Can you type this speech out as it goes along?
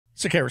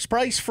Sekeres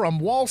Price from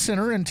Wall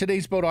Center, and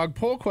today's Bodog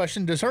poll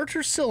question: does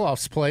Arturs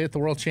Silovs play at the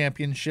World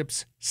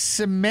Championships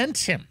cement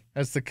him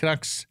as the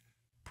Canucks'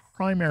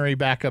 primary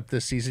backup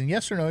this season?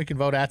 Yes or no? You can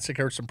vote at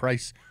Sekeres and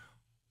Price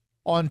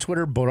on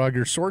Twitter. Bodog,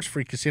 your source,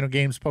 free casino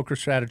games, poker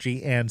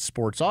strategy, and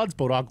sports odds.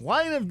 Bodog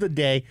line of the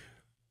day: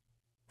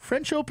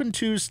 French Open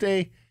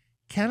Tuesday.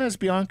 Canas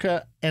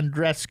Bianca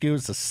Andreescu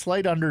is a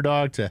slight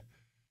underdog to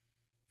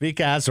Vika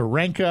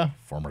Azarenka,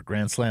 former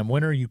Grand Slam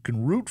winner. You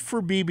can root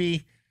for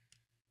BB.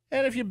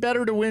 And if you bet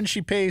her to win,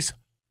 she pays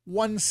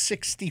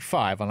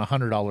 $165 on a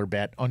 $100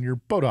 bet on your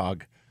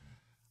Bodog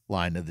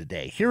line of the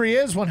day. Here he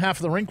is, one half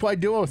of the Rink-Wide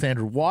Duo with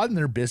Andrew Wadden.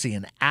 They're busy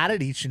and at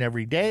it each and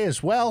every day,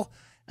 as well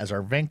as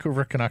our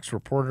Vancouver Canucks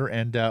reporter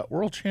and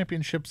World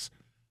Championships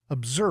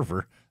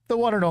observer, the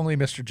one and only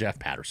Mr. Jeff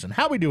Paterson.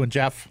 How we doing,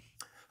 Jeff?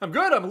 I'm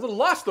good. I'm a little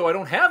lost, though. I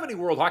don't have any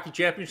World Hockey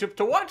Championship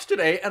to watch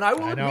today, and I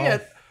will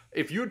admit,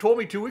 if you had told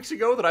me 2 weeks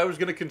ago that I was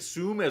going to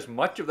consume as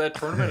much of that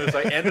tournament as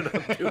I ended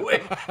up doing,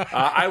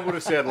 I would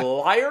have said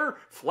liar,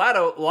 flat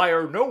out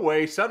liar, no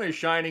way, sun is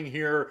shining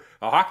here.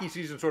 Hockey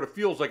season sort of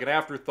feels like an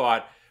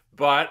afterthought.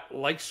 But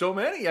like so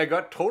many, I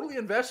got totally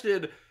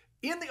invested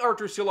in the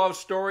Arturs Silovs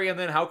story, and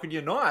then how could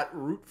you not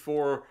root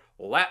for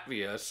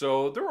Latvia?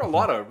 So there were a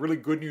lot of really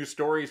good news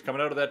stories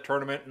coming out of that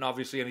tournament, and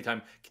obviously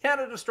anytime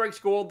Canada strikes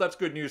gold, that's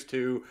good news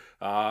too.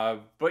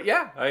 But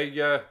yeah,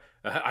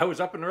 I was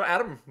up and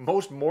at 'em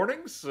most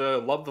mornings.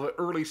 Love the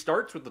early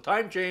starts with the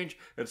time change,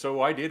 and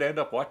so I did end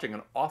up watching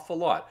an awful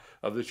lot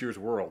of this year's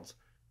Worlds.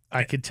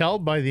 I could tell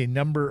by the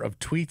number of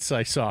tweets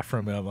I saw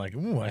from him. I'm like,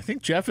 ooh, I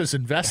think Jeff is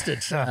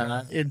invested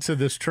into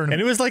this tournament.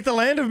 And it was like the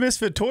Land of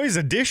Misfit Toys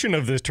edition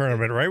of this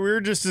tournament, right? We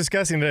were just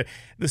discussing the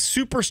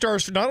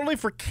superstars, not only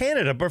for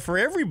Canada, but for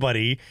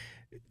everybody,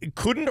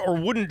 couldn't or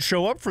wouldn't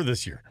show up for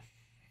this year.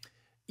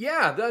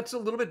 Yeah, that's a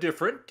little bit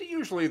different.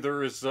 Usually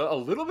there is a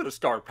little bit of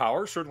star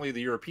power, certainly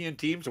the European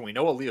teams, and we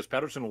know Elias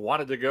Paterson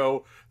wanted to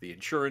go. The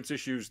insurance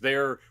issues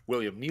there.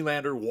 William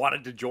Nylander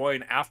wanted to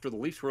join after the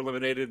Leafs were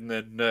eliminated and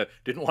then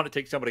didn't want to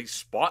take somebody's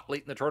spot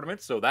late in the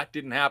tournament, so that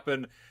didn't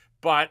happen.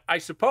 But I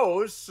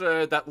suppose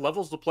that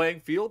levels the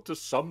playing field to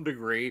some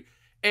degree.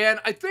 And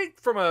I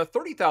think from a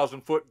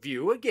 30,000-foot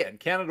view, again,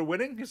 Canada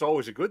winning is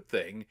always a good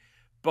thing,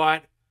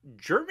 but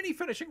Germany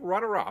finishing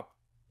runner-up,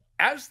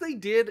 as they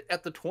did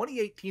at the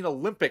 2018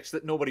 Olympics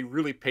that nobody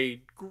really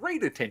paid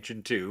great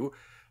attention to.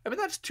 I mean,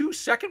 that's 2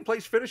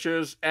 second-place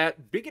finishes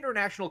at big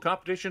international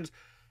competitions.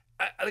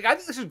 I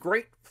think this is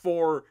great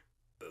for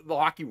the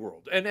hockey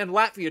world, and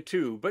Latvia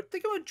too. But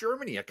think about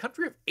Germany, a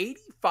country of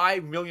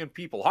 85 million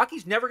people.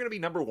 Hockey's never going to be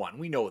number one.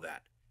 We know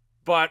that.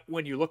 But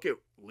when you look at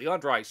Leon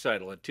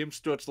Draisaitl and Tim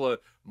Stützle,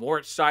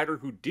 Moritz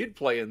Seider, who did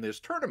play in this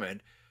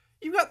tournament,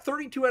 you've got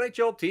 32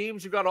 NHL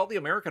teams. You've got all the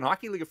American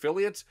Hockey League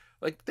affiliates.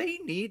 Like, they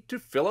need to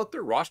fill out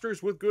their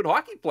rosters with good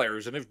hockey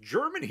players. And if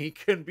Germany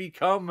can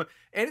become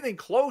anything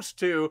close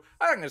to,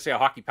 I'm not going to say a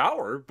hockey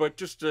power, but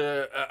just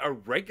a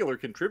regular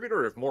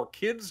contributor, if more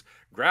kids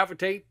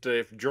gravitate,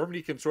 if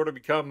Germany can sort of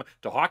become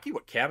to hockey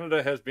what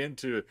Canada has been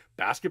to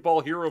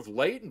basketball here of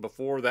late, and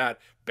before that,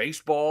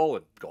 baseball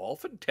and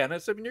golf and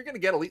tennis, I mean, you're going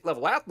to get elite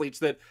level athletes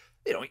that,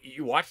 you know,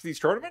 you watch these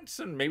tournaments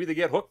and maybe they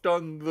get hooked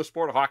on the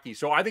sport of hockey.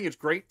 So I think it's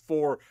great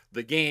for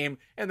the game.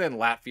 And then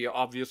Latvia,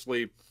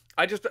 obviously,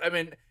 I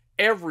mean,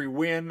 every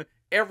win,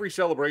 every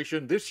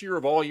celebration this year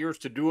of all years,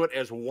 to do it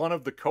as one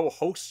of the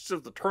co-hosts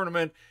of the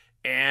tournament.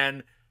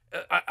 And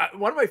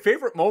one of my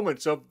favorite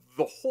moments of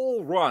the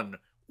whole run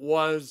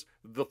was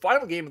the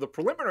final game of the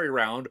preliminary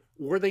round,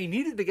 where they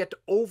needed to get to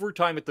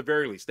overtime at the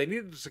very least. They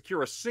needed to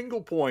secure a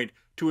single point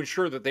to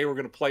ensure that they were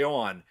going to play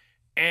on.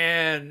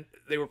 And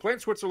they were playing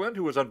Switzerland,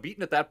 who was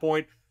unbeaten at that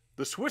point.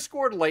 The Swiss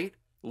scored late.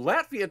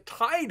 Latvia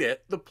tied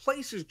it. The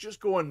place is just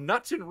going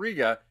nuts in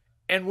Riga.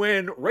 And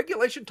when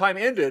regulation time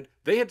ended,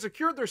 they had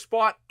secured their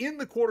spot in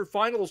the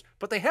quarterfinals,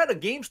 but they had a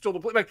game still to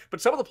play.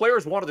 But some of the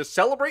players wanted to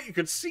celebrate. You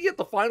could see at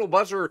the final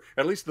buzzer,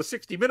 at least the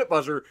 60-minute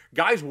buzzer,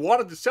 guys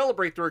wanted to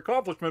celebrate their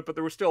accomplishment, but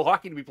there was still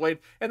hockey to be played.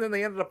 And then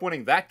they ended up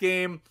winning that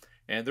game.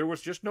 And there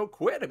was just no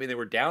quit. I mean, they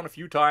were down a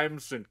few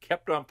times and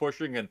kept on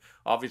pushing. And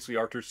obviously,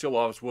 Arturs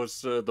Silovs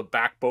was the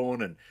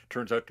backbone and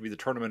turns out to be the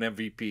tournament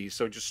MVP.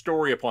 So just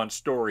story upon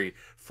story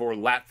for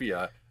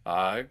Latvia,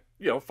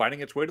 finding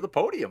its way to the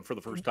podium for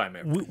the first time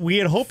ever. We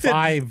had hoped that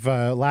 5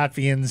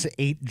 Latvians,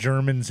 8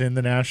 Germans in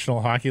the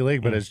National Hockey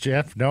League. But as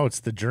Jeff notes,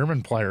 the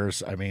German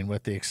players, I mean,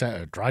 with the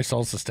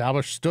Draisaitl's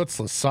established,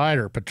 Stützle,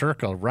 Seider,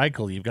 Peterka,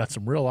 Reichel, you've got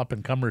some real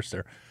up-and-comers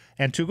there.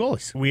 And 2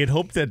 goalies. We had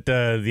hoped that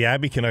the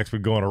Abbey Canucks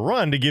would go on a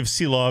run to give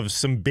Silovs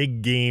some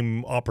big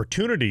game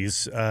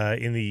opportunities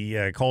in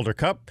the Calder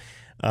Cup,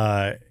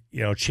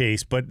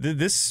 chase. But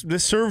this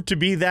served to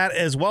be that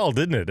as well,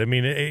 didn't it? I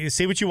mean,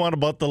 say what you want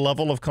about the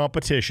level of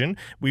competition.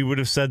 We would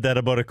have said that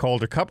about a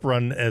Calder Cup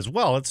run as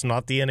well. It's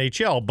not the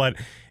NHL, but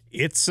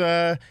it's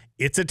a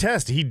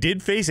test. He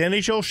did face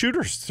NHL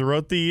shooters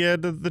throughout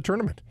the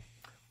tournament.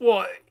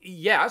 Well,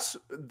 yes,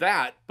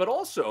 that, but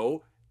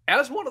also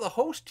as one of the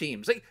host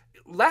teams,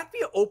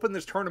 Latvia opened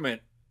this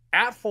tournament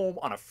at home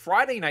on a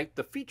Friday night,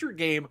 the feature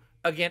game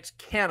against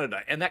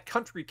Canada, and that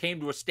country came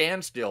to a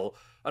standstill.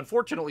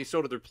 Unfortunately,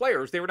 so did their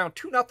players. They were down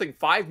 2-0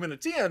 5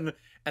 minutes in,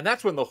 and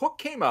that's when the hook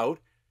came out.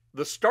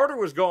 The starter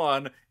was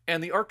gone,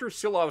 and the Arturs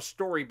Silovs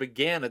story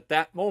began at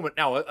that moment.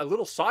 Now, a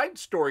little side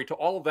story to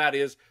all of that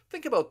is,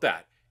 think about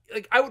that.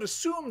 Like, I would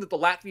assume that the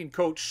Latvian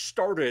coach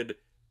started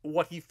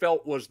what he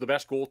felt was the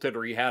best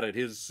goaltender he had at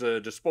his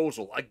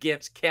disposal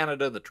against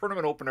Canada, the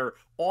tournament opener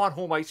on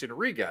home ice in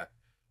Riga.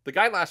 The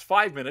guy lasts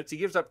 5 minutes. He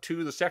gives up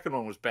 2. The second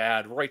one was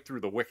bad, right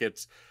through the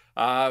wickets.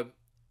 That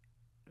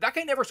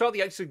guy never saw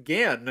the ice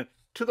again,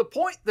 to the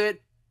point that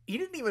he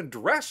didn't even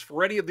dress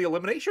for any of the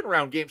elimination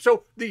round games.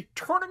 So the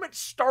tournament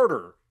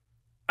starter,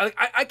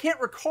 I can't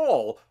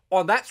recall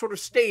on that sort of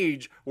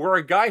stage where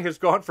a guy has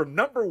gone from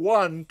number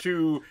one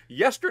to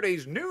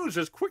yesterday's news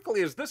as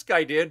quickly as this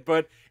guy did,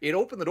 but it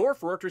opened the door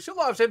for Arturs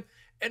Silovs.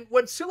 And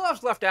when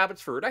Silovs left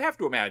Abbotsford, I have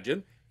to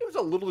imagine he was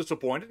a little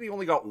disappointed. He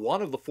only got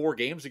 1 of the 4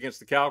 games against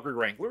the Calgary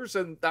Wranglers,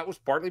 and that was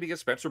partly because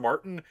Spencer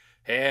Martin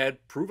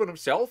had proven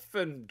himself,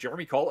 and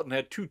Jeremy Colleton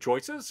had 2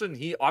 choices, and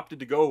he opted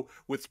to go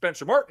with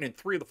Spencer Martin in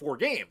 3 of the 4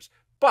 games.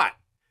 But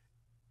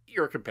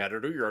you're a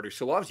competitor, you're Arturs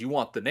Silovs, you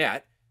want the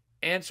net.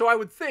 And so I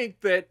would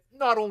think that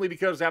not only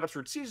because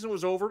Abbotsford's season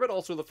was over, but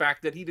also the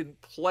fact that he didn't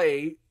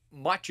play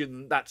much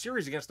in that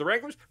series against the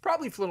Wranglers,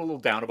 probably feeling a little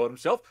down about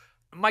himself.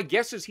 My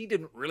guess is he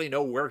didn't really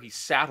know where he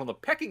sat on the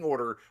pecking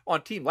order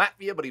on Team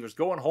Latvia, but he was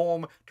going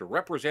home to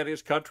represent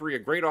his country, a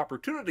great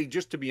opportunity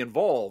just to be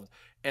involved,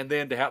 and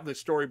then to have this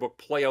storybook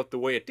play out the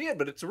way it did.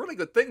 But it's a really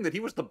good thing that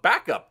he was the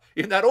backup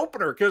in that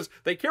opener, because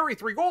they carry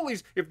 3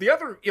 goalies. If the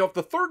other, if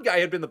the third guy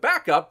had been the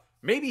backup,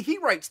 maybe he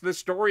writes this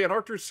story and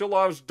Arturs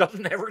Silovs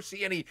doesn't ever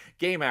see any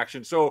game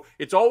action. So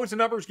it's always a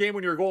numbers game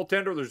when you're a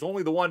goaltender. There's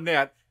only the one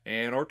net,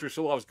 and Arturs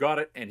Silovs got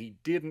it, and he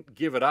didn't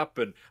give it up.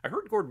 And I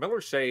heard Gordon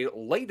Miller say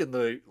late in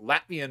the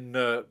Latvian,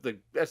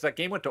 as that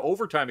game went to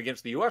overtime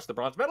against the U.S., the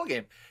bronze medal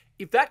game,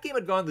 if that game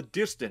had gone the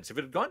distance, if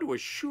it had gone to a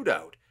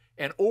shootout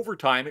and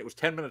overtime, it was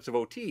 10 minutes of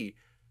OT,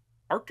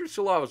 Arturs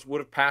Silovs would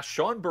have passed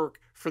Sean Burke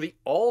for the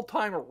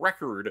all-time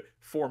record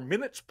for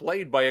minutes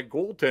played by a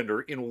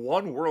goaltender in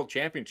one World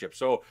Championship.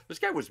 So this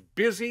guy was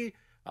busy.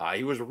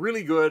 He was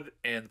really good,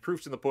 and the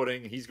proof's in the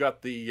pudding. He's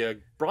got the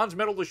bronze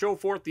medal to show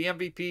for it, the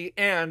MVP,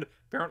 and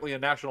apparently a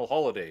national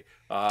holiday.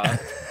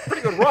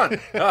 Pretty good run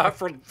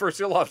for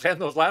Silovs and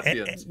those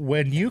Latvians.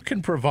 When you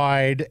can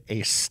provide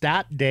a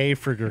stat day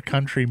for your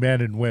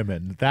countrymen and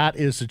women, that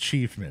is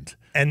achievement.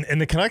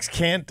 And the Canucks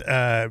can't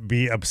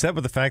be upset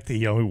with the fact that,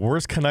 he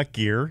wears Canuck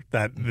gear,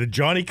 that the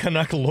Johnny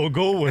Canuck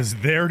logo was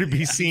there to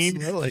be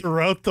seen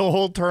throughout the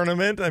whole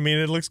tournament. I mean,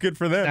 it looks good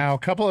for them. Now, a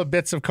couple of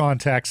bits of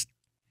context.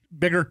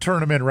 Bigger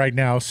tournament right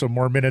now, so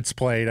more minutes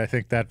played. I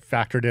think that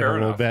factored in a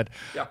little bit.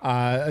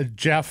 Yeah.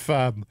 Jeff,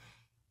 I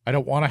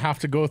don't want to have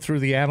to go through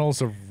the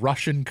annals of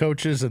Russian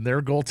coaches and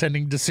their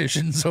goaltending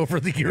decisions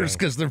over the years,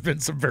 because there have been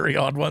some very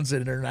odd ones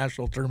in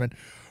international tournament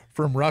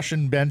from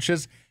Russian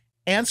benches.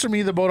 Answer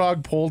me the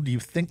Bodog poll. Do you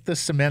think this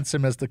cements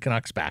him as the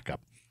Canucks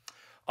backup?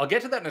 I'll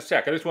get to that in a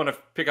sec. I just want to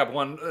pick up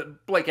one.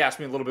 Blake asked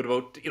me a little bit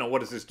about, what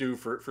does this do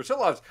for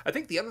Silovs? I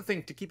think the other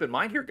thing to keep in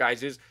mind here,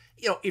 guys, is,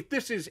 if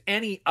this is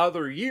any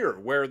other year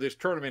where this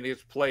tournament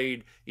is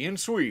played in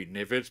Sweden,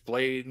 if it's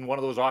played in one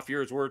of those off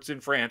years where it's in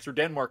France or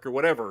Denmark or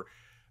whatever,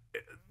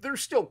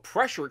 there's still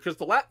pressure because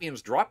the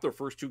Latvians dropped their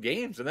first 2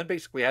 games and then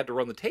basically had to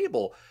run the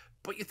table.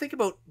 But you think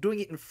about doing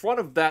it in front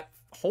of that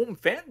home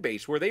fan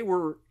base where they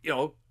were,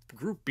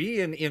 Group B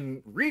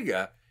in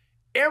Riga.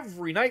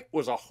 Every night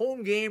was a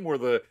home game where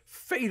the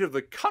fate of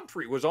the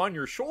country was on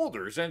your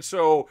shoulders. And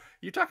so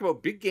you talk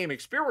about big game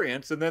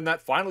experience, and then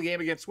that final game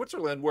against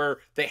Switzerland where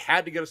they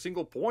had to get a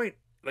single point,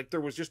 like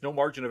there was just no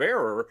margin of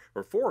error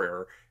or for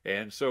error.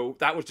 And so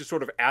that was just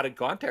sort of added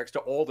context to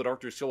all that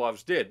Arturs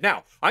Silovs did.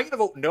 Now, I'm going to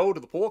vote no to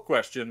the poll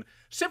question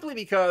simply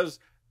because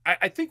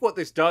I think what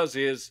this does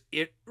is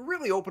it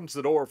really opens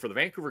the door for the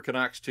Vancouver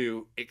Canucks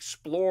to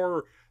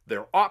explore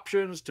their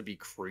options, to be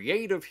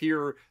creative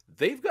here.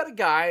 They've got a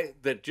guy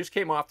that just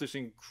came off this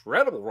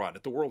incredible run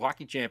at the World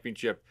Hockey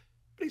Championship,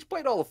 but he's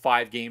played all of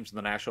 5 games in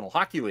the National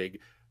Hockey League.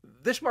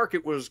 This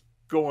market was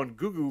going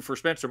goo-goo for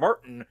Spencer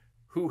Martin,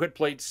 who had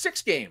played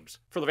 6 games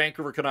for the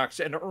Vancouver Canucks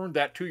and earned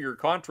that 2-year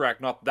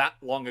contract not that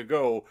long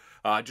ago,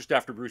 just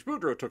after Bruce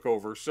Boudreau took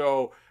over.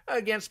 So,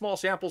 again, small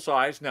sample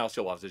size. Now,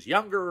 Silovs is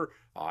younger.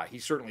 He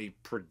certainly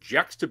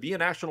projects to be a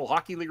National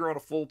Hockey Leaguer on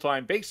a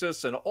full-time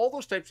basis and all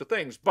those types of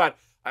things. But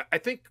I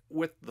think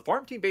with the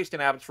farm team based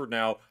in Abbotsford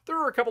now, there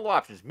are a couple of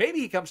options. Maybe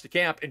he comes to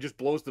camp and just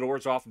blows the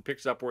doors off and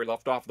picks up where he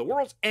left off in the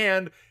Worlds,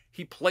 and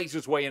he plays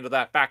his way into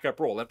that backup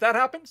role. And if that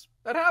happens,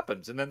 that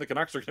happens. And then the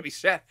Canucks are going to be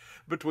set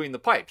between the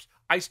pipes.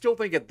 I still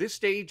think at this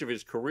stage of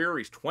his career,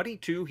 he's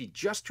 22. He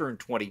just turned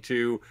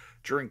 22.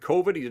 During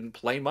COVID, he didn't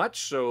play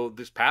much. So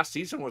this past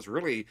season was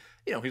really,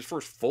 his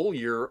first full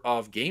year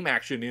of game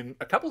action in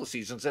a couple of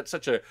seasons at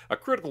such a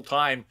critical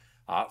time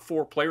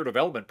for player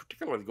development,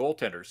 particularly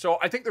goaltenders. So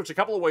I think there's a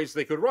couple of ways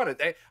they could run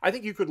it. I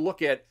think you could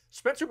look at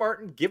Spencer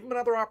Martin, give him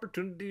another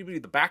opportunity to be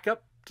the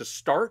backup to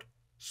start.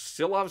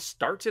 Silovs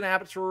starts in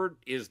Abbotsford,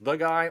 is the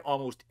guy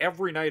almost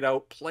every night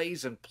out,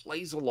 plays and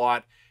plays a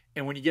lot.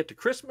 And when you get to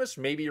Christmas,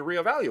 maybe you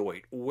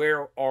reevaluate.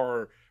 Where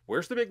are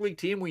Where's the big league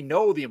team? We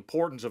know the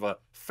importance of a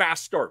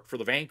fast start for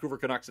the Vancouver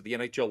Canucks at the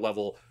NHL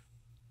level.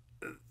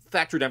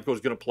 Thatcher Demko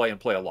is going to play and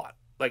play a lot.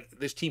 Like,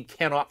 this team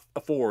cannot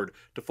afford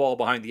to fall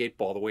behind the 8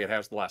 ball the way it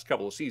has the last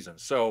couple of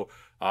seasons. So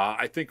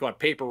I think on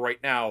paper right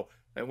now,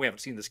 and we haven't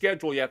seen the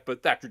schedule yet,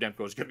 but Thatcher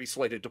Demko is going to be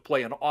slated to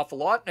play an awful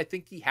lot, and I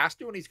think he has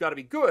to, and he's got to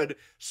be good.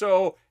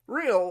 So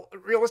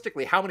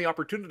realistically, how many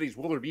opportunities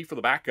will there be for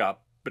the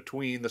backup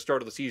between the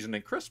start of the season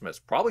and Christmas?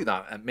 Probably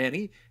not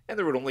many, and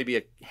there would only be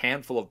a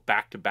handful of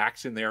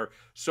back-to-backs in there.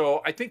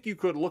 So I think you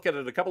could look at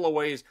it a couple of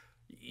ways.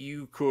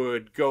 You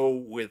could go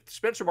with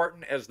Spencer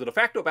Martin as the de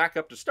facto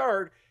backup to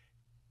start.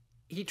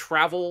 He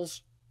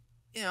travels,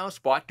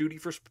 spot duty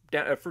for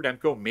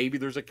Demko. Maybe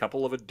there's a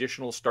couple of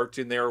additional starts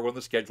in there when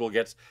the schedule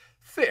gets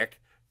thick.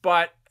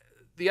 But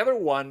the other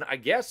one, I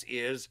guess,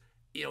 is,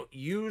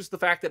 use the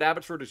fact that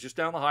Abbotsford is just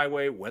down the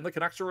highway. When the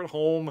Canucks are at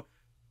home,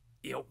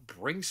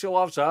 bring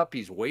Silovs up.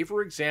 He's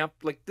waiver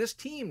exempt. Like, this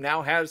team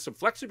now has some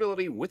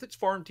flexibility with its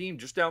farm team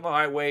just down the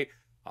highway,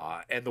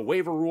 and the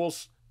waiver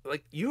rules.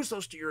 Like, use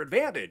those to your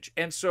advantage.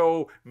 And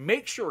so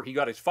make sure he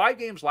got his 5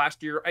 games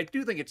last year. I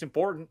do think it's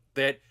important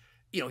that,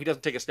 he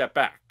doesn't take a step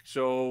back.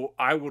 So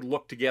I would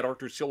look to get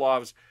Arturs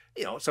Silovs,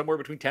 somewhere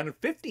between 10 and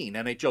 15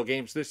 NHL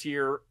games this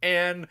year.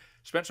 And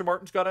Spencer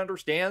Martin's got to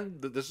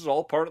understand that this is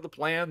all part of the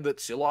plan, that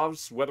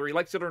Silovs, whether he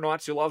likes it or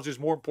not, Silovs is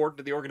more important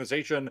to the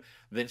organization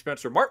than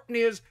Spencer Martin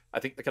is. I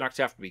think the Canucks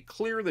have to be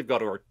clear. They've got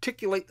to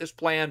articulate this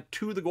plan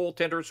to the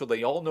goaltender so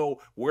they all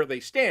know where they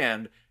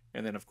stand.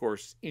 And then, of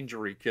course,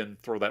 injury can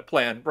throw that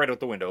plan right out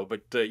the window.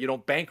 But you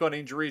don't bank on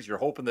injuries. You're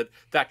hoping that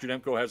Thatcher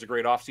Demko has a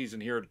great offseason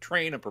here to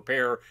train and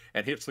prepare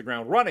and hits the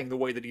ground running the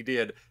way that he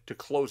did to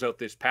close out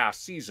this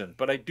past season.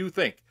 But I do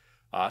think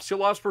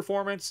Silovs'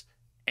 performance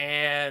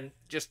and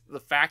just the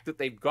fact that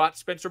they've got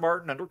Spencer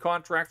Martin under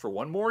contract for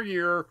 1 more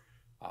year,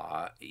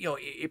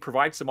 it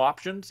provides some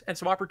options and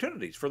some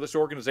opportunities for this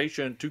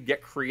organization to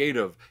get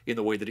creative in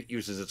the way that it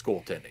uses its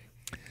goaltending.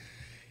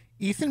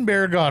 Ethan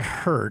Bear got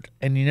hurt,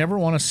 and you never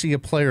want to see a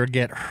player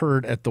get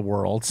hurt at the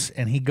Worlds,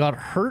 and he got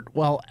hurt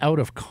while out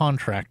of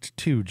contract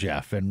too,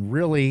 Jeff, and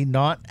really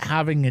not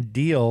having a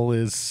deal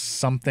is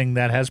something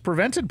that has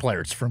prevented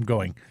players from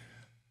going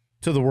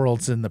to the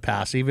Worlds in the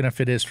past, even if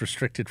it is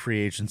restricted free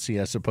agency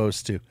as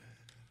opposed to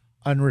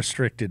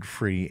unrestricted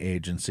free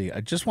agency.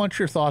 I just want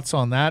your thoughts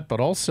on that,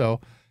 but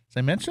also, as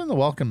I mentioned in the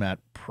welcome mat,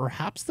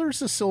 perhaps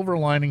there's a silver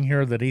lining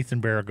here that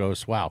Ethan Bear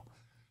goes, wow,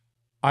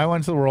 I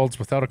went to the Worlds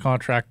without a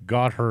contract,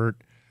 got hurt,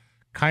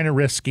 kind of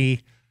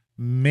risky.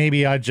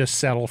 Maybe I'd just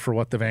settle for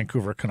what the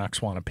Vancouver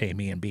Canucks want to pay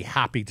me and be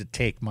happy to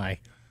take my,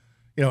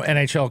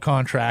 NHL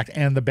contract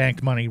and the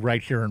bank money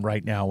right here and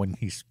right now when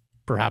he's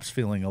perhaps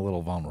feeling a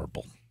little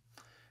vulnerable.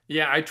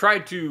 Yeah, I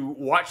tried to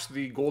watch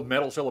the gold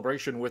medal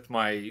celebration with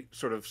my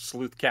sort of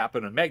sleuth cap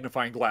and a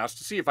magnifying glass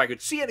to see if I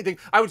could see anything.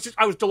 I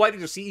was delighted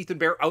to see Ethan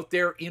Bear out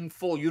there in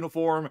full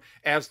uniform,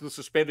 as the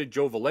suspended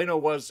Joe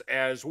Veleno was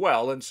as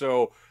well. And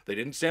so they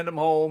didn't send him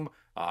home.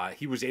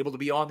 He was able to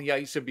be on the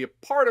ice and be a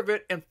part of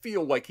it and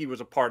feel like he was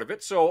a part of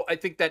it. So I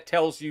think that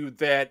tells you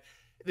that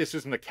this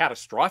isn't a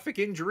catastrophic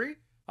injury.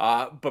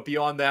 But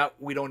beyond that,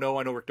 we don't know.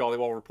 I know Rick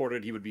Dollywall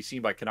reported he would be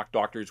seen by Canuck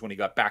doctors when he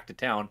got back to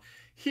town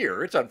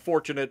here. It's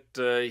unfortunate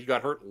he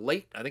got hurt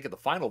late, I think, at the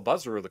final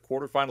buzzer of the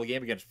quarterfinal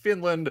game against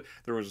Finland.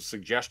 There was a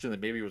suggestion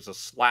that maybe it was a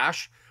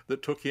slash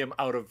that took him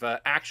out of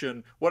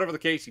action. Whatever the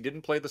case, he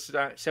didn't play the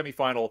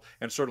semifinal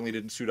and certainly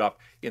didn't suit up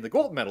in the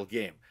gold medal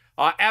game.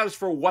 As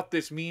for what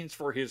this means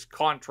for his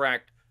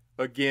contract,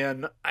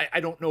 again, I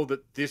don't know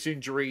that this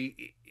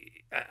injury,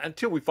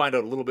 until we find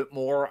out a little bit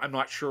more, I'm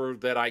not sure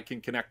that I can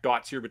connect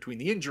dots here between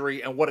the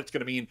injury and what it's going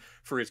to mean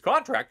for his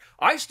contract.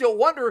 I still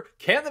wonder,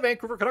 can the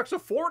Vancouver Canucks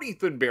afford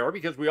Ethan Bear?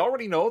 Because we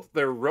already know that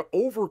they're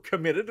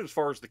overcommitted as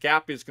far as the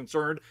cap is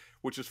concerned,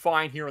 which is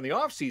fine here in the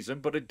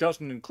offseason, but it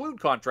doesn't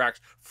include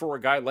contracts for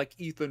a guy like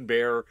Ethan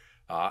Bear.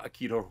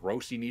 Akito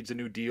Rossi needs a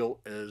new deal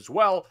as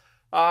well.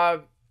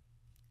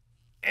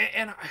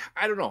 And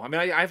I don't know. I mean,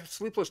 I have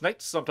sleepless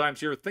nights sometimes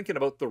here thinking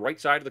about the right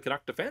side of the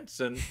Canuck defense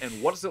and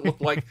what does it look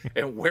like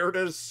and where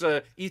does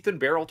Ethan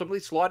Bear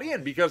ultimately slot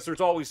in? Because there's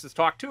always this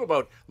talk, too,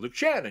 about Luke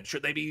Schenn and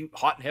should they be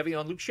hot and heavy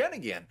on Luke Schenn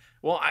again?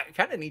 Well, I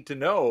kind of need to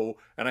know,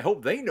 and I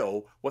hope they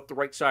know, what the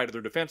right side of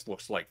their defense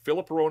looks like.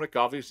 Philip Hronek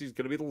obviously is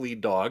going to be the lead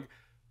dog.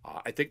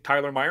 I think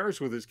Tyler Myers,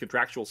 with his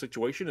contractual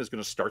situation, is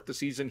going to start the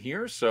season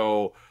here.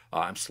 So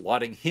I'm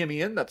slotting him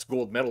in. That's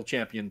gold medal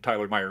champion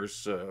Tyler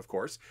Myers, of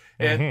course.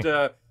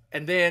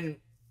 And then,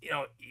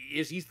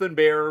 is Ethan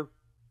Bear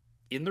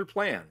in their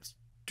plans?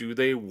 Do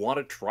they want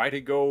to try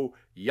to go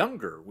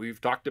younger?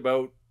 We've talked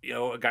about,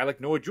 a guy like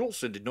Noah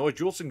Juulsen. Did Noah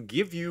Juulsen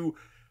give you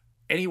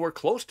anywhere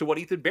close to what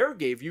Ethan Bear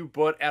gave you,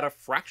 but at a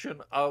fraction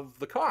of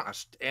the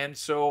cost? And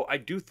so I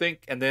do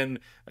think, and then,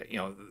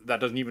 that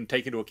doesn't even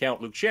take into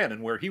account Luke Schenn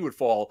and where he would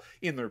fall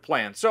in their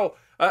plan. So,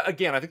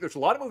 again, I think there's a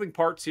lot of moving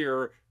parts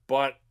here.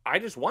 But I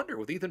just wonder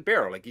with Ethan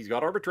Bear, like he's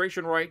got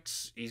arbitration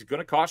rights. He's going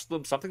to cost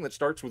them something that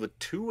starts with a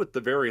 2 at the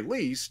very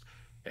least.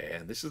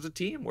 And this is a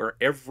team where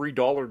every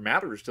dollar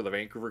matters to the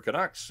Vancouver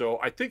Canucks. So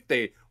I think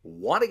they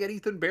want to get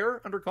Ethan Bear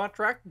under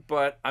contract,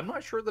 but I'm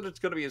not sure that it's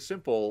going to be as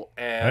simple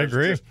as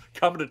just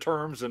coming to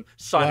terms and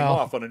signing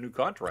off on a new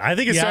contract. I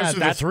think it starts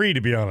with a 3,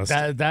 to be honest.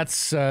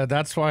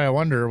 That's why I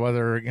wonder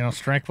whether,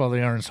 strength while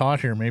the iron's hot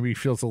here, maybe he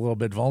feels a little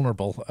bit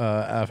vulnerable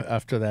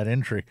after that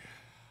injury.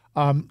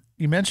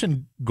 You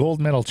mentioned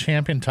gold medal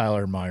champion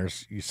Tyler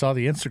Myers. You saw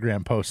the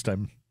Instagram post,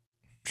 I'm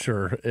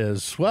sure,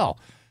 as well.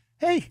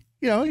 Hey,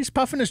 he's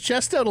puffing his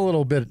chest out a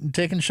little bit and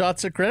taking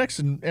shots at critics,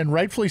 and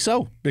rightfully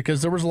so,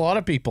 because there was a lot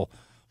of people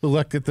who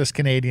looked at this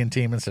Canadian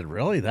team and said,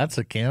 really, that's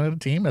a Canada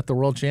team at the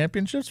World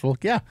Championships? Well,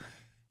 yeah,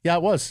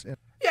 it was.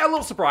 Yeah, a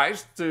little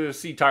surprised to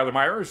see Tyler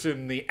Myers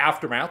in the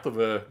aftermath of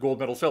a gold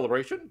medal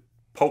celebration,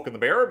 poking the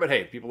bear, but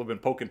hey, people have been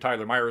poking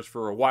Tyler Myers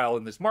for a while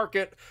in this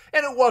market,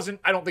 and it wasn't,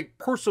 I don't think,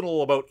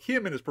 personal about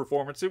him and his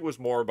performance. It was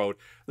more about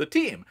the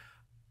team.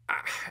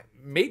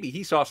 Maybe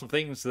he saw some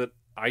things that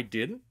I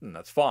didn't, and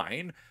that's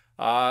fine.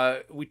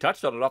 We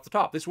touched on it off the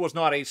top. This was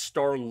not a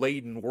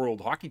star-laden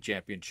World Hockey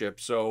Championship,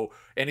 so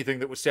anything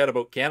that was said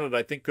about Canada,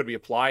 I think, could be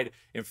applied.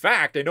 In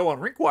fact, I know on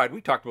Rinkwide,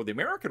 we talked about the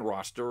American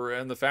roster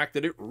and the fact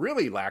that it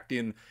really lacked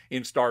in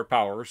star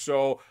power.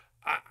 So,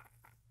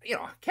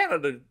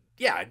 Canada,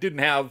 it didn't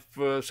have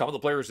some of the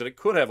players that it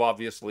could have,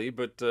 obviously,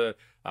 but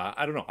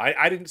I don't know.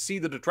 I didn't see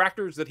the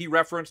detractors that he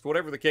referenced,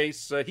 whatever the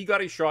case. He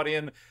got his shot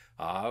in,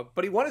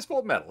 but he won his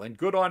gold medal, and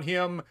good on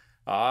him.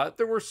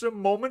 There were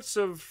some moments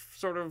of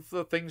sort of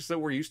the things that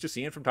we're used to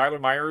seeing from Tyler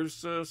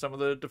Myers, some of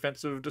the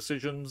defensive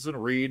decisions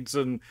and reads,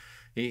 and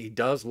he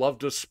does love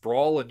to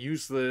sprawl and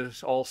use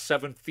all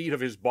 7 feet of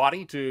his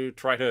body to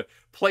try to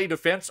play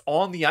defense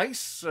on the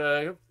ice,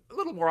 a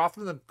little more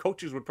often than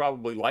coaches would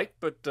probably like,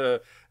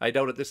 but I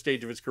doubt at this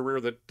stage of his career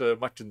that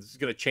much is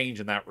going to change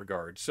in that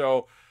regard.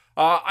 So,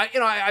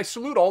 I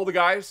salute all the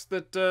guys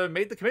that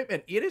made the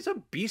commitment. It is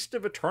a beast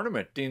of a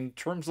tournament in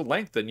terms of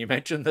length, and you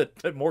mentioned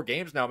that more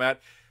games now,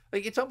 Matt.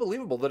 Like, it's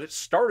unbelievable that it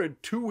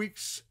started 2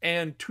 weeks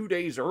and 2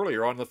 days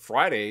earlier on the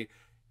Friday,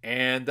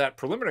 and that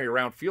preliminary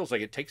round feels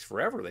like it takes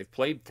forever. They've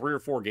played 3 or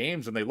 4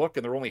 games, and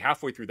they're only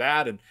halfway through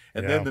that, and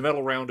then the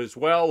medal round as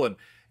well. And,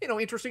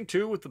 interesting,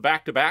 too, with the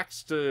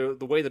back-to-backs, to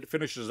the way that it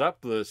finishes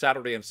up, the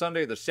Saturday and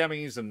Sunday, the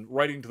semis, and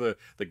right into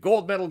the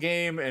gold medal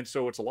game. And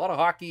so it's a lot of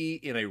hockey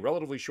in a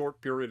relatively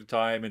short period of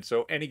time. And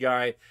so any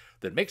guy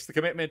that makes the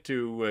commitment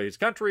to his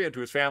country and to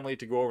his family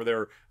to go over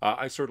there,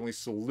 I certainly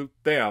salute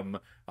them.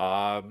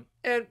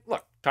 And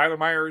look, Tyler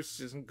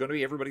Myers isn't going to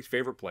be everybody's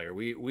favorite player.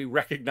 We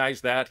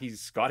recognize that.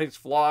 He's got his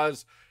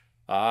flaws.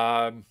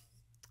 But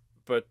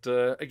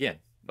again,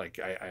 like,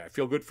 I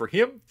feel good for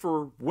him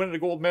for winning a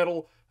gold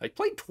medal. I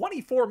played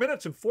 24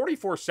 minutes and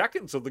 44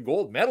 seconds of the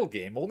gold medal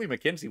game. Only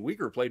Mackenzie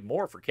Weegar played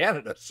more for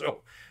Canada.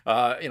 So,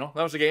 that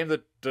was a game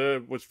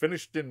that was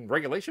finished in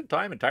regulation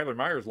time, and Tyler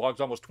Myers logs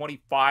almost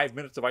 25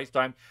 minutes of ice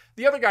time.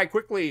 The other guy,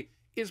 quickly,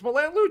 is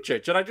Milan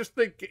Lucic. And I just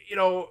think,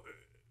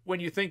 when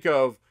you think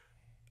of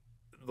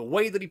the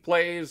way that he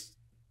plays,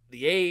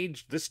 the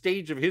age, this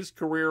stage of his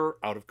career,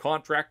 out of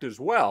contract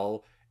as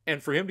well,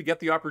 and for him to get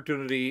the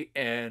opportunity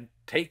and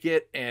take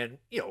it, and,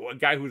 a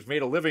guy who's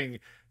made a living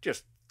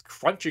just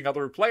crunching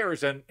other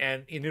players, and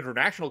in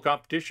international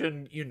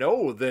competition,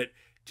 that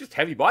just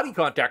heavy body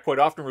contact quite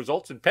often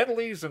results in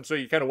penalties, and so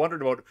you kind of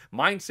wondered about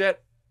mindset.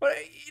 But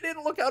he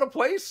didn't look out of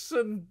place,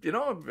 and,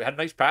 had a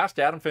nice pass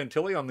to Adam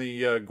Fantilli on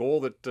the goal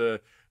that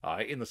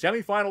in the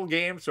semifinal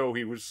game, so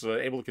he was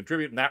able to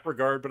contribute in that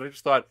regard. But I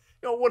just thought,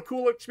 what a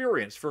cool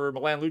experience for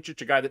Milan Lucic,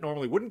 a guy that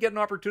normally wouldn't get an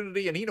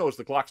opportunity, and he knows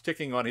the clock's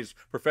ticking on his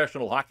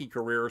professional hockey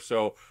career,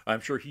 so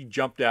I'm sure he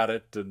jumped at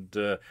it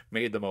and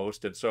made the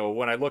most. And so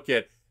when I look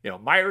at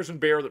Myers and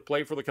Bear that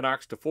play for the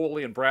Canucks,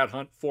 Toffoli and Brad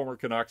Hunt, former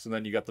Canucks, and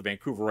then you got the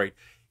Vancouverite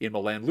in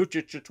Milan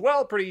Lucic. It's,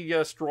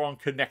 pretty strong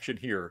connection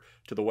here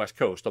to the West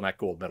Coast on that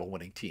gold medal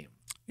winning team.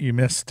 You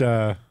missed,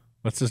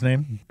 what's his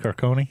name?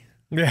 Carcone?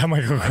 Yeah,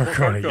 Michael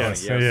Carcone,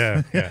 yes.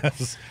 Yeah.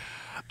 Yes.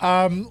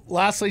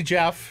 Lastly,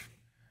 Jeff,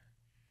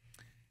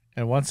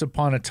 and once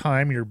upon a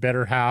time, your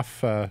better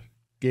half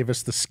gave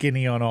us the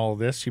skinny on all of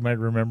this. You might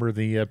remember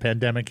the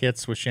pandemic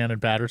hits with Shannon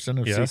Paterson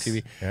of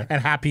CTV. Yeah.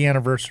 And happy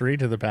anniversary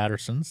to the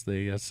Patersons.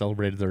 They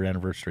celebrated their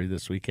anniversary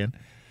this weekend.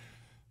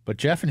 But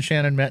Jeff and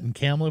Shannon met in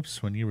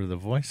Kamloops when you were the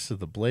voice of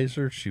the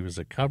Blazers. She was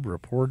a Cub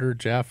reporter.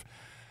 Jeff,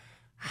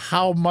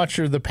 how much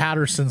are the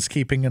Patersons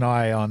keeping an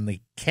eye on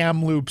the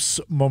Kamloops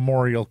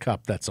Memorial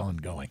Cup that's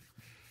ongoing?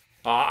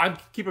 I'm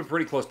keeping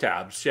pretty close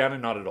tabs.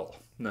 Shannon, not at all.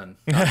 None.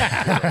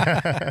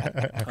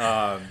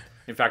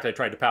 In fact, I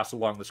tried to pass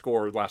along the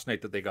score last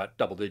night that they got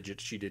double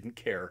digits. She didn't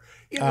care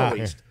in the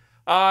least.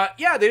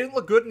 They didn't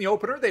look good in the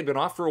opener. They'd been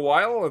off for a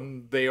while,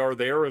 and they are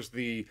there as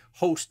the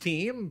host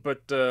team.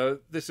 But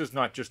this is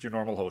not just your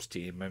normal host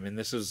team. I mean,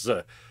 this is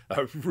a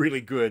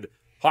really good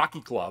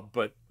hockey club.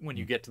 But when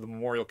you get to the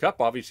Memorial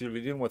Cup, obviously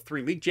we're dealing with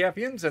 3 league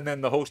champions, and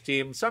then the host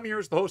team. Some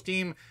years the host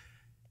team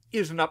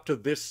isn't up to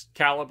this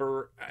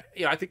caliber.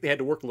 I think they had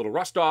to work a little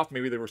rust off.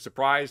 Maybe they were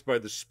surprised by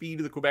the speed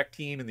of the Quebec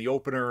team in the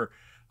opener.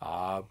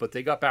 But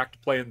they got back to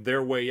playing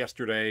their way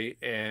yesterday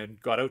and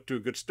got out to a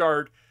good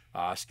start.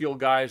 Skilled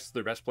guys,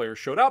 their best players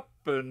showed up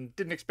and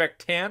didn't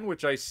expect 10,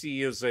 which I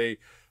see as a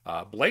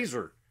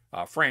Blazer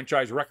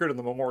franchise record in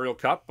the Memorial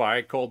Cup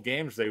by cold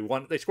games.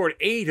 They scored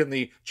 8 in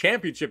the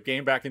championship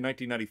game back in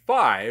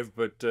 1995,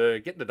 but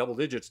getting to double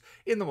digits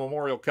in the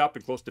Memorial Cup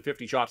and close to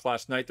 50 shots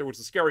last night. There was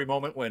a scary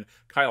moment when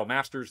Kyle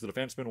Masters, the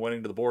defenseman, went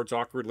into the boards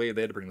awkwardly, and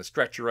they had to bring the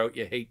stretcher out.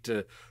 You hate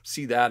to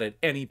see that at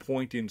any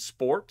point in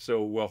sport,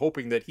 so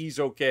hoping that he's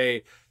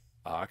okay,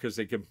 because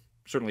they can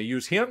certainly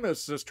use him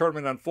as this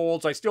tournament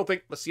unfolds. I still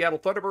think the Seattle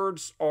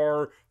Thunderbirds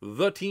are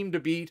the team to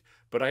beat,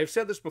 but I have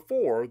said this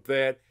before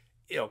that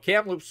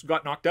Kamloops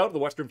got knocked out of the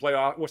Western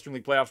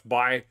League playoffs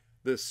by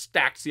the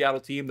stacked Seattle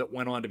team that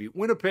went on to beat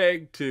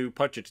Winnipeg to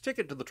punch its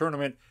ticket to the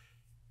tournament.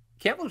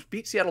 Kamloops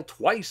beat Seattle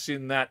twice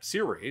in that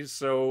series,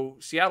 so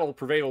Seattle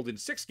prevailed in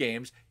 6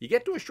 games. You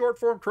get to a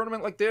short-form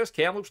tournament like this,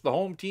 Kamloops, the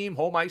home team,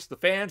 home ice, the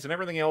fans, and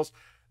everything else,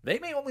 they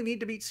may only need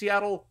to beat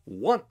Seattle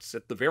once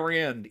at the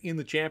very end in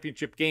the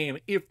championship game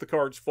if the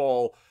cards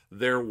fall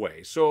their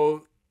way.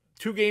 So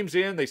 2 games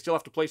in, they still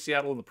have to play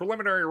Seattle in the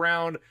preliminary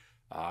round.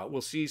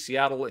 We'll see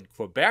Seattle and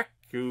Quebec,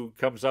 who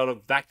comes out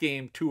of that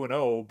game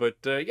 2-0.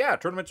 But yeah,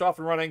 tournament's off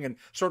and running, and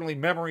certainly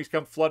memories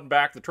come flooding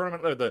back. The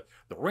tournament, the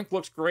rink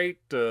looks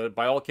great.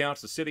 By all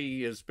accounts, the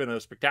city has been a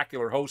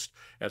spectacular host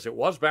as it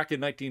was back in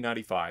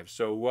 1995.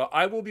 So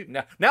I will be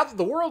now that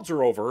the Worlds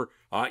are over.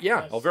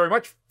 Yes. I'll very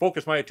much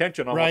focus my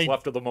attention on what's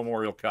left of the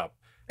Memorial Cup.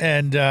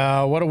 And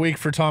what a week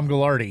for Tom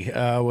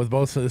Ghilardi with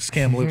both the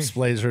Kamloops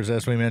Blazers,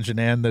 as we mentioned,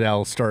 and the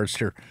Dallas Stars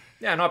here.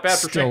 Yeah, not bad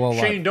for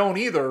Shane Doan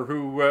either,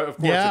 who, of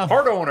course, is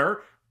part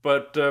owner,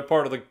 but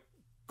part of the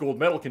gold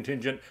medal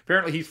contingent.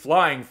 Apparently, he's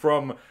flying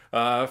from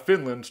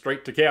Finland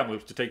straight to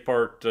Kamloops to take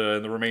part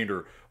in the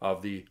remainder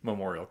of the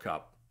Memorial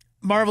Cup.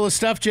 Marvelous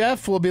stuff,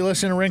 Jeff. We'll be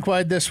listening to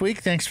Rinkwide this week.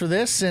 Thanks for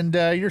this. And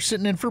you're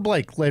sitting in for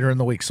Blake later in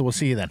the week, so we'll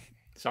see you then.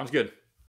 Sounds good.